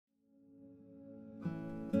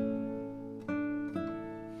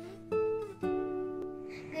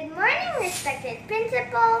respected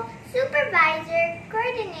principal, supervisor,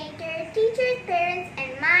 coordinator, teachers, parents,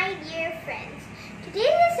 and my dear friends.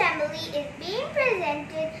 Today's assembly is being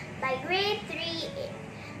presented by grade 3A.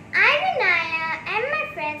 I, Vinaya, and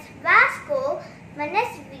my friends Vasco,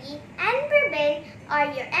 Manasvi, and Prabir are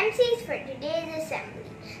your MCs for today's assembly.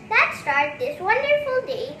 Let's start this wonderful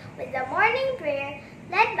day with the morning prayer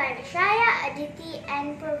led by Rishaya, Aditi,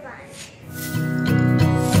 and Pravansh.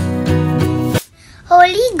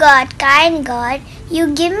 Holy God, kind God,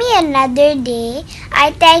 you give me another day.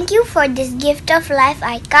 I thank you for this gift of life.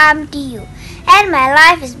 I come to you, and my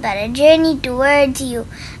life is but a journey towards you.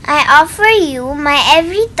 I offer you my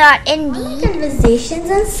every thought and deed, all my conversations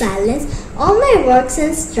and silence, all my works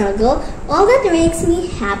and struggle, all that makes me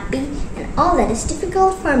happy and all that is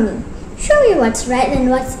difficult for me. Show me what's right and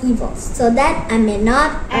what's evil, so that I may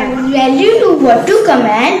not err. I will value to what to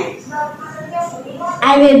command.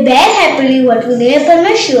 I will bear happily what will lay upon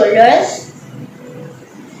my shoulders.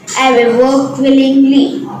 I will work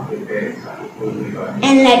willingly.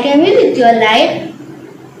 Enlighten me with your light.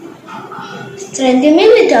 Strengthen me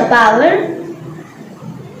with your power.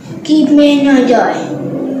 Keep me in your joy.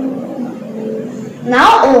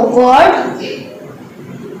 Now, O God,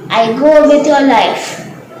 I go with your life.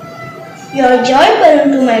 Your joy pour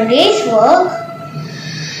into my day's work.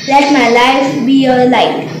 Let my life be your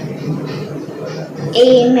light.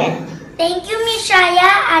 Amen. Thank you,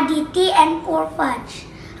 Mishaya, Aditi, and Purvaj.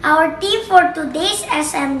 Our theme for today's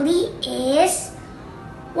assembly is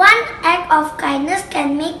one act of kindness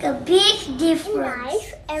can make a big difference. In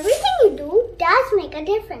life, everything you do does make a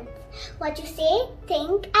difference. What you say,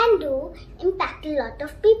 think, and do impact a lot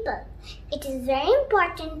of people. It is very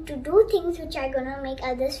important to do things which are going to make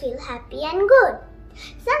others feel happy and good.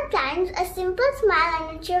 Sometimes a simple smile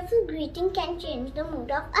and a cheerful greeting can change the mood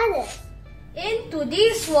of others. In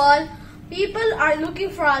today's world, people are looking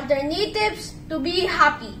for alternatives to be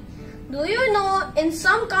happy. Do you know, in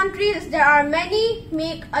some countries there are many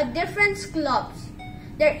Make a Difference clubs.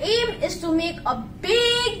 Their aim is to make a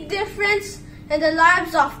big difference in the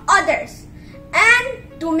lives of others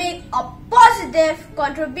and to make a positive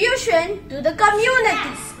contribution to the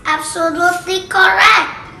community. Yes, absolutely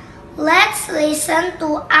correct. Let's listen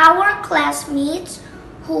to our classmates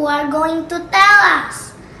who are going to tell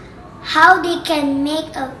us how they can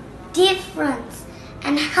make a difference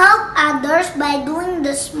and help others by doing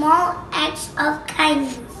the small acts of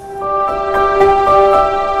kindness.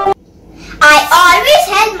 I always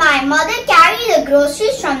help my mother carry the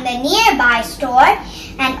groceries from the nearby store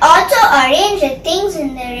and also arrange the things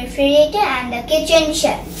in the refrigerator and the kitchen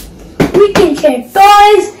shelf. We can share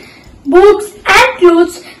toys, books, and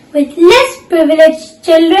clothes with less privileged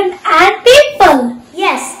children and people.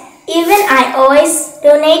 Yes. Even I always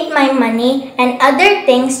donate my money and other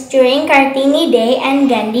things during Kartini Day and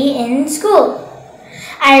Gandhi in school.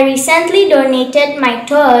 I recently donated my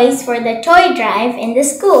toys for the toy drive in the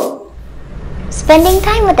school. Spending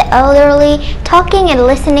time with the elderly, talking and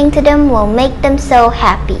listening to them will make them so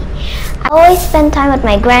happy. I always spend time with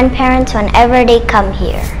my grandparents whenever they come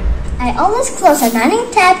here. I always close the dining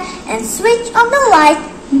tap and switch on the light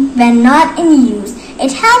when not in use.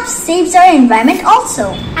 It helps save our environment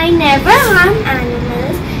also. I never harm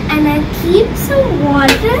animals and I keep some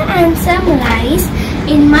water and some rice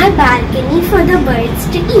in my balcony for the birds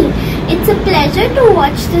to eat. It's a pleasure to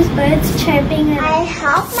watch these birds chirping. I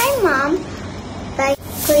help my mom by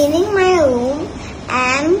cleaning my room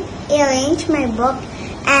and arrange my book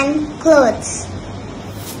and clothes.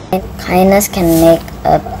 Kindness can make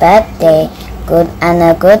a bad day good and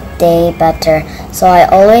a good day better, so I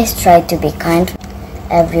always try to be kind to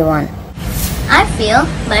everyone. I feel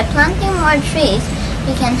by planting more trees,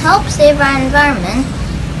 we can help save our environment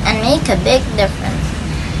and make a big difference.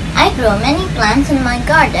 I grow many plants in my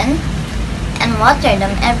garden and water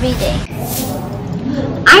them every day.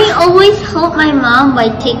 I always help my mom by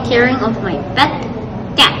taking care of my pet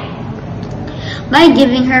cat, by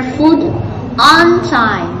giving her food on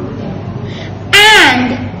time,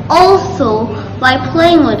 and also by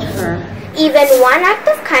playing with her. Even one act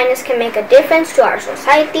of kindness can make a difference to our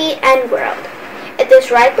society and world. It is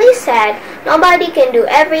rightly said, nobody can do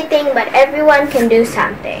everything, but everyone can do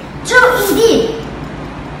something. True indeed.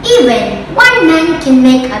 Even one man can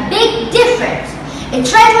make a big difference.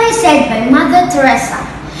 It's rightly said by Mother Teresa,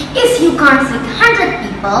 if you can't feed 100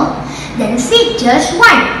 people, then feed just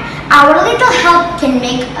one. Our little help can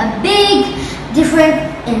make a big difference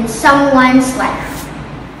in someone's life.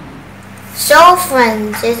 So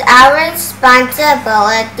friends, it's our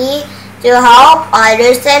responsibility to help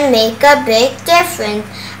others and make a big difference.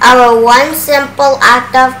 Our one simple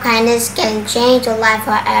act of kindness can change a life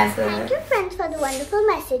forever. Thank you friends for wonderful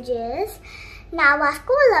messages. Now our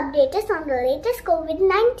school update us on the latest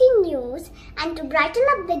COVID-19 news, and to brighten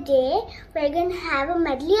up the day, we're going to have a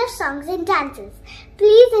medley of songs and dances.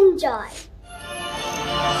 Please enjoy.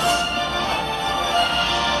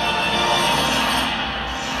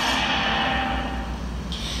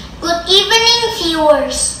 Good evening,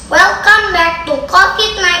 viewers. Welcome back to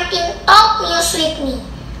COVID-19 Talk News with me,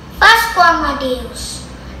 Chugh Amadeus.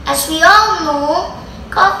 As we all know,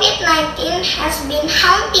 COVID-19 has been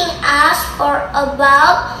haunting us for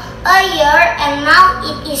about a year, and now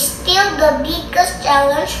it is still the biggest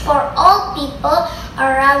challenge for all people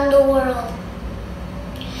around the world.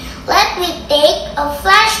 Let me take a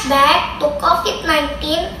flashback to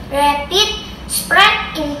COVID-19 rapid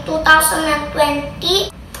spread in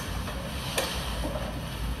 2020.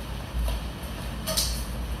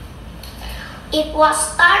 It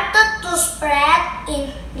was started to spread in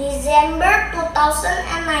December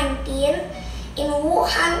 2019 in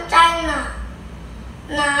Wuhan, China.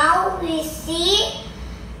 Now we see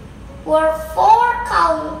where 4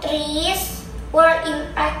 countries were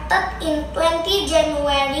impacted in 20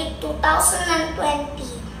 January 2020.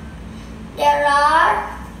 There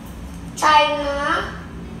are China,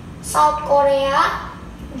 South Korea,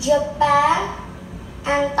 Japan,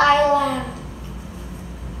 and Thailand.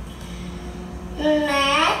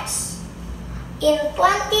 Next, in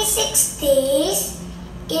 26 days,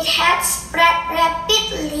 it had spread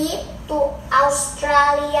rapidly to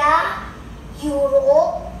Australia,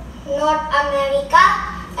 Europe, North America,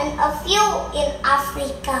 and a few in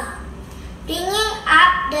Africa, bringing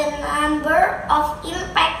up the number of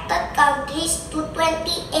impacted countries to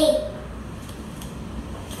 28.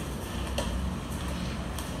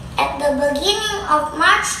 At the beginning of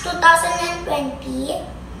March 2020,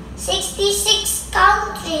 66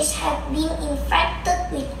 countries have been infected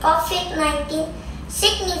with COVID-19,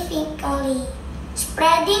 significantly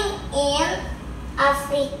spreading in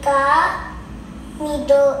Africa,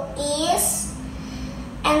 Middle East,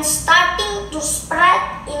 and starting to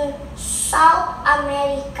spread in South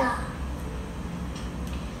America.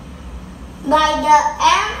 By the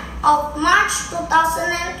end of March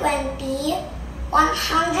 2020,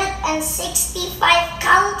 165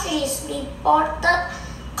 countries reported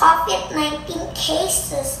COVID-19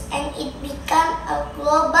 cases, and it became a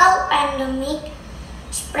global pandemic,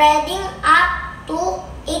 spreading up to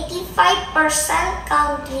 85%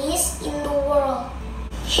 countries in the world.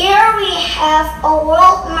 Here we have a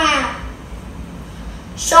world map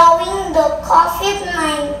showing the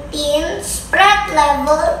COVID-19 spread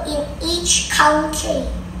level in each country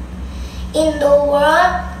in the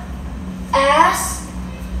world as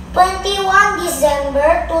 21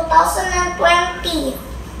 December 2020.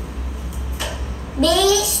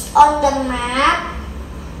 Based on the map,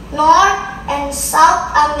 North and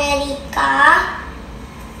South America,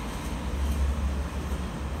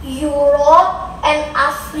 Europe, and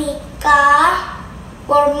Africa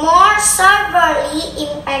were more severely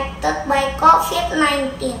impacted by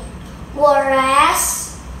COVID-19,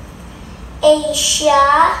 whereas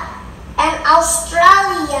Asia and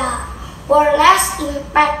Australia were less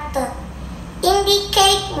impacted,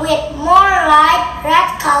 indicate with more light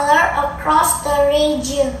red color across the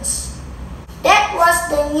regions. That was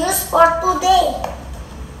the news for today.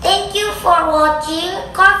 Thank you for watching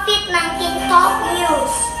COVID-19 Talk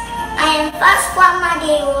News. I am Chugh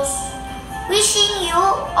Amadeus, wishing you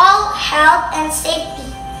all health and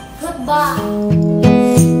safety. Goodbye.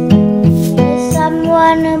 There is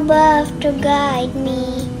someone above to guide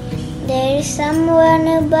me. There is someone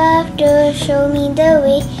above to show me the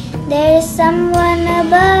way. There is someone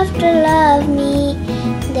above to love me.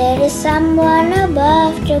 There is someone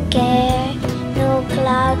above to care. No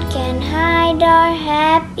cloud can hide our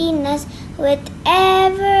happiness with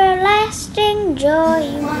everlasting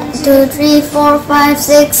joy. 1, 2, 3, 4, 5,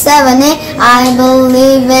 6, 7, 8. I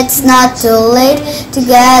believe it's not too late.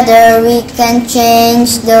 Together we can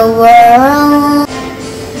change the world.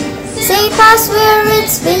 Safe us where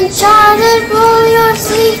it's been charted. Roll your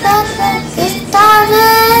sleeve and let's get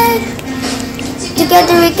started.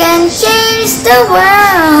 Together we can change the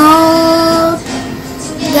world.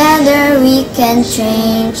 Together we can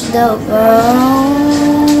change the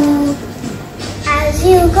world. As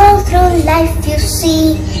you go through life, you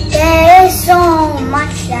see there is so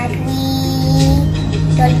much that we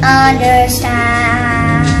don't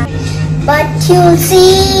understand. But you'll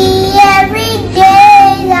see every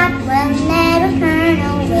day that we'll never turn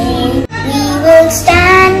away. We will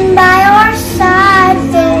stand by our side,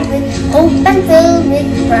 filled with hope and filled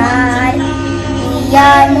with pride. We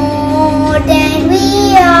are more than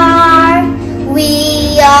we are.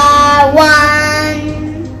 We are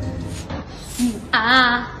one.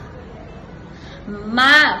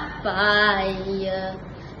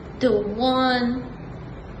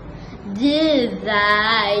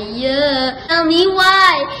 water. Tell me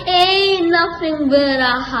why ain't nothing but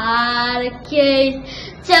a hard case.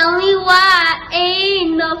 Tell me why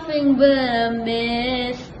ain't nothing but a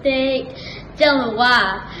mistake. Tell me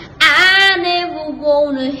why I never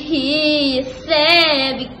wanna hear you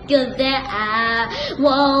say, because that I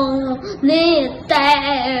want it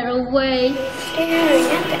that way. Staring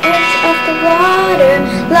at the edge of the water,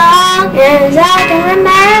 long as I can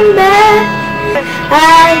remember.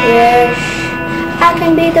 I wish I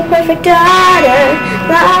can be the perfect daughter,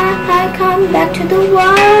 but I come back to the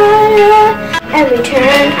water. Every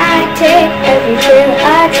turn I take, every trail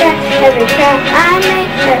I track, every track I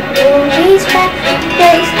make, every leads back to the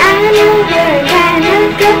place I know where I kinda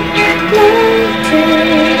go. Like to be.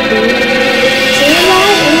 See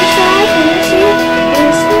light in the stars and the sea and the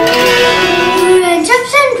sky.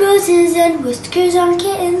 Raindrops and roses and whiskers on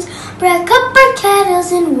kittens, black copper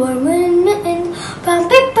kettles and warm wooden mittens, brown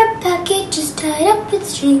paper packages tied up with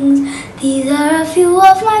strings. These are a few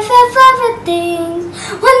of my favorite things.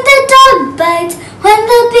 When the dog bites, when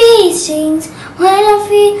the bee stings, when I'm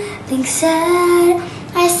feeling sad,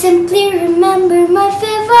 I simply remember my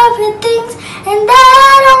favorite things, and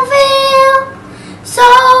I don't feel so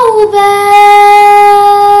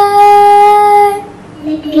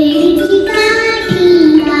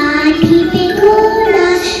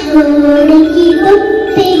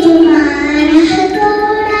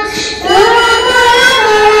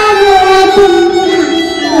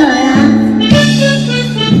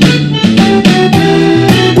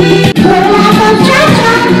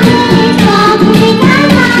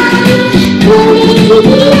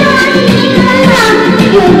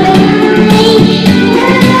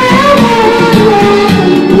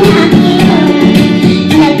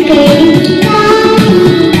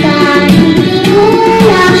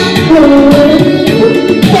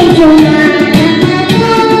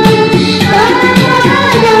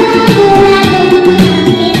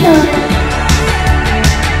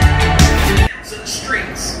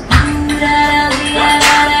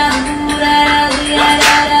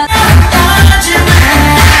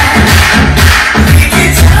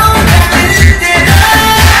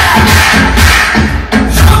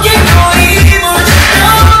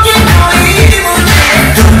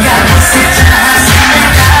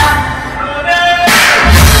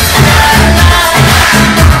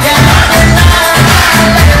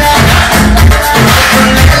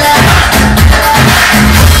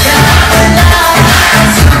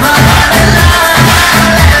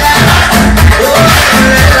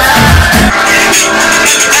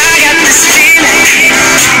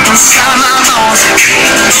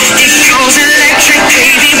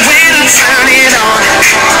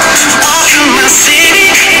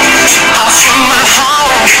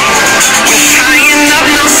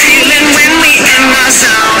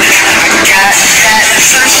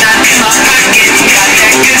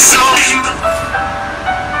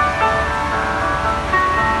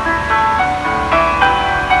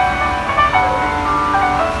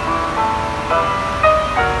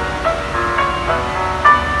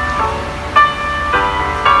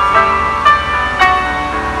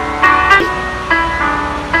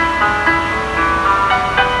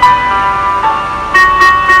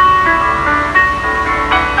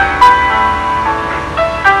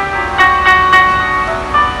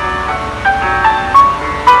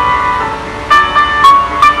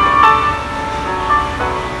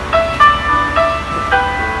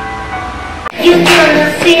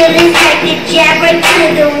feeling like the jabber to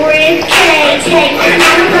the rib cage. Hey,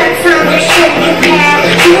 I'm about time to show you how.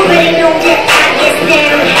 You already know that I get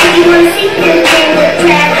down. If you wanna see them in the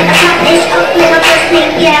crowd, I pop this up with my first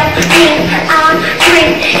name, yeah. King, I'm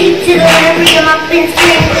free. Heat to the left, read them up and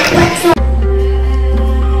scream. What's on?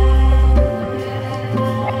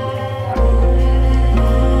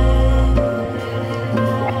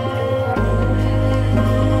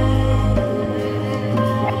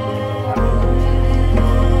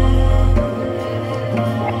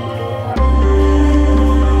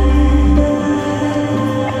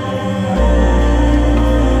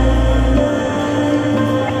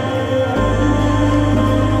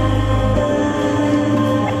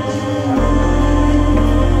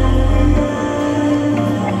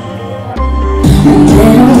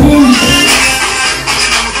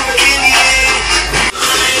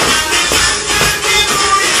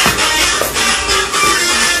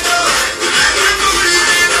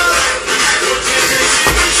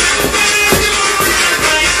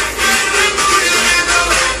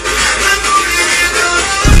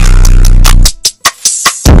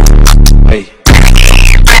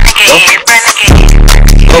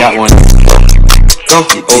 Got one. Go.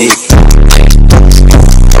 You dig.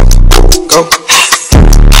 Go.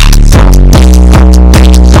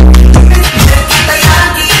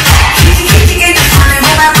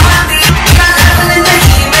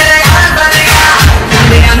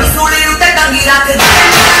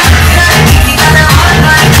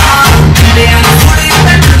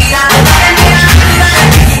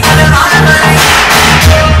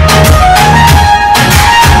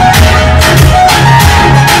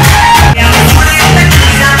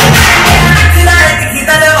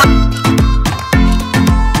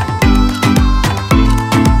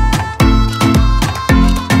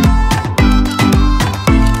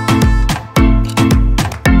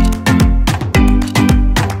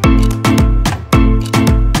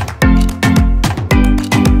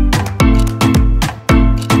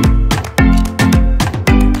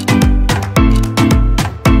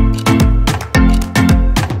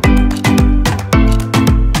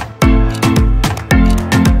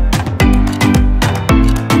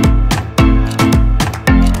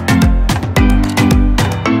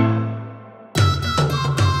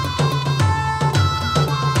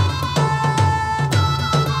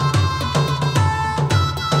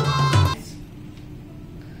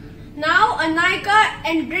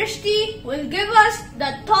 will give us the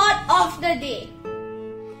thought of the day.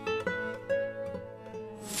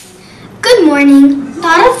 Good morning.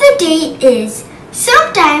 Thought of the day is,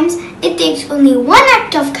 sometimes it takes only one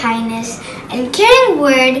act of kindness and caring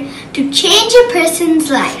word to change a person's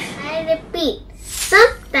life. I repeat,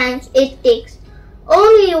 sometimes it takes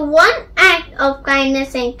only one act of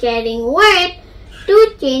kindness and caring word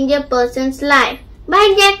to change a person's life.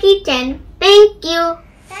 By Jackie Chen. Thank you.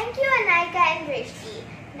 Thank you, Anika and Rishti.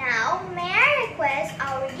 Now, may I request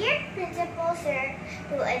our dear Principal Sir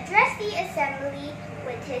to address the assembly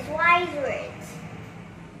with his wise words.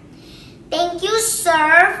 Thank you,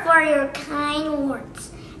 sir, for your kind words.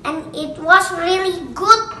 And it was really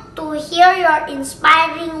good to hear your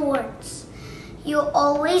inspiring words. You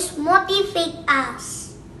always motivate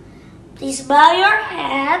us. Please bow your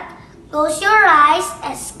head, close your eyes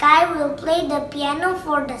as Sky will play the piano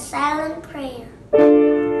for the silent prayer.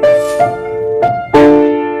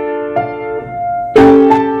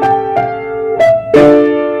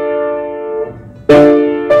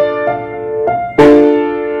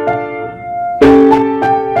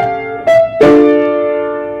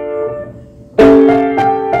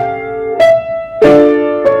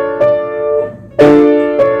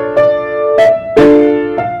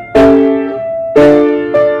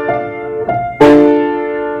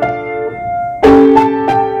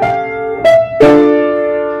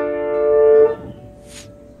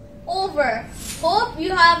 Hope you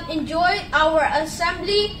have enjoyed our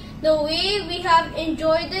assembly the way we have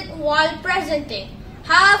enjoyed it while presenting.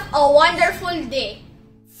 Have a wonderful day.